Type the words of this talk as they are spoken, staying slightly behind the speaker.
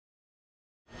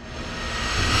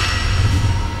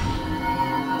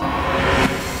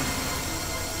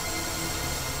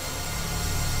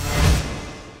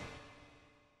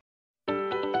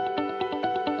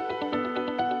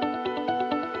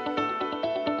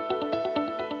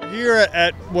Here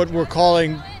at what we're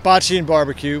calling Bocce and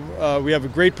Barbecue, we have a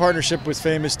great partnership with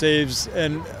Famous Dave's,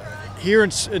 and here in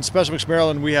Special Mix,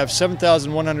 Maryland, we have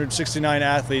 7,169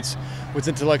 athletes with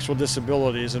intellectual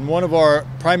disabilities, and one of our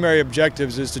primary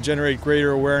objectives is to generate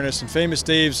greater awareness, and Famous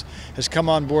Dave's has come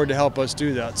on board to help us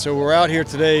do that. So we're out here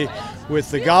today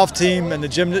with the golf team and the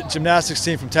gymnastics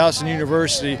team from Towson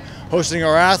University, hosting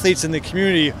our athletes in the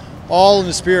community, all in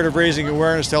the spirit of raising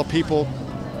awareness to help people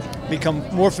become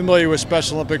more familiar with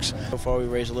Special Olympics. So far we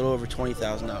raised a little over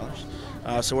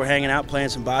 $20,000. So we're hanging out playing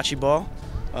some bocce ball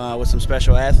with some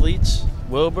special athletes,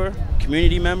 Wilbur,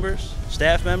 community members,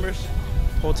 staff members,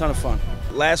 a whole ton of fun.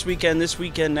 Last weekend, this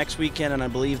weekend, next weekend, and I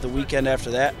believe the weekend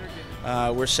after that,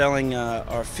 we're selling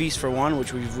our Feast for One,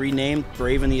 which we've renamed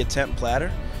Brave in the Attempt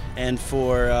Platter. And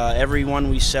for every one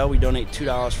we sell, we donate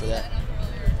 $2 for that.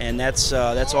 And that's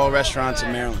all restaurants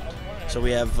in Maryland. So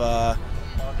we have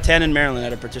 10 in Maryland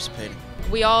that are participating.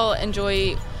 We all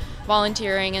enjoy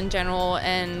volunteering in general,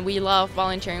 and we love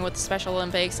volunteering with the Special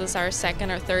Olympics. This is our second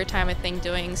or third time, I think,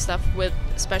 doing stuff with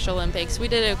Special Olympics. We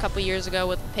did it a couple years ago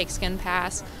with Pigskin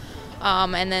Pass,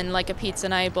 and then like a pizza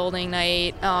night, bowling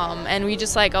night, and we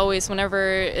just like always,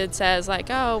 whenever it says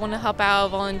like, oh, I want to help out,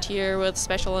 volunteer with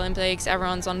Special Olympics,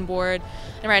 everyone's on board.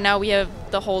 And right now we have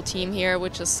the whole team here,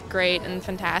 which is great and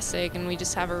fantastic, and we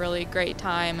just have a really great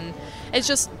time, and it's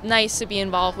just nice to be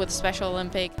involved with Special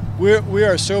Olympics. We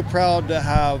are so proud to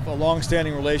have a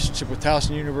long-standing relationship with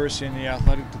Towson University and the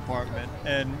athletic department,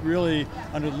 and really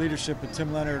under the leadership of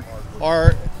Tim Leonard,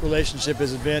 our relationship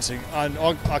is advancing. On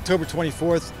October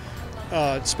 24th,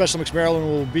 Special Mix Maryland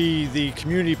will be the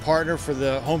community partner for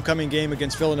the homecoming game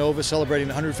against Villanova, celebrating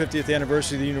the 150th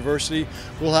anniversary of the university.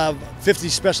 We'll have 50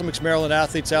 Special Mix Maryland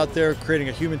athletes out there creating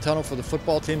a human tunnel for the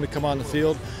football team to come on the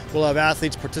field. We'll have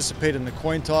athletes participate in the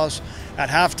coin toss. At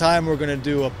halftime, we're going to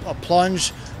do a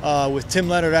plunge with Tim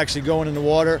Leonard actually going in the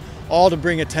water, all to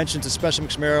bring attention to Special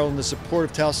Mix Maryland, the support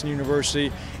of Towson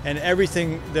University, and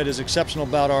everything that is exceptional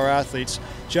about our athletes,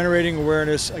 generating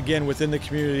awareness, again, within the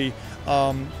community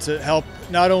to help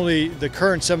not only the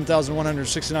current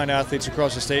 7,169 athletes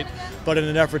across the state, but in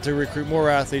an effort to recruit more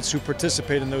athletes who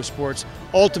participate in those sports,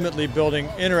 ultimately building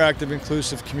interactive,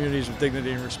 inclusive communities with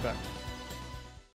dignity and respect.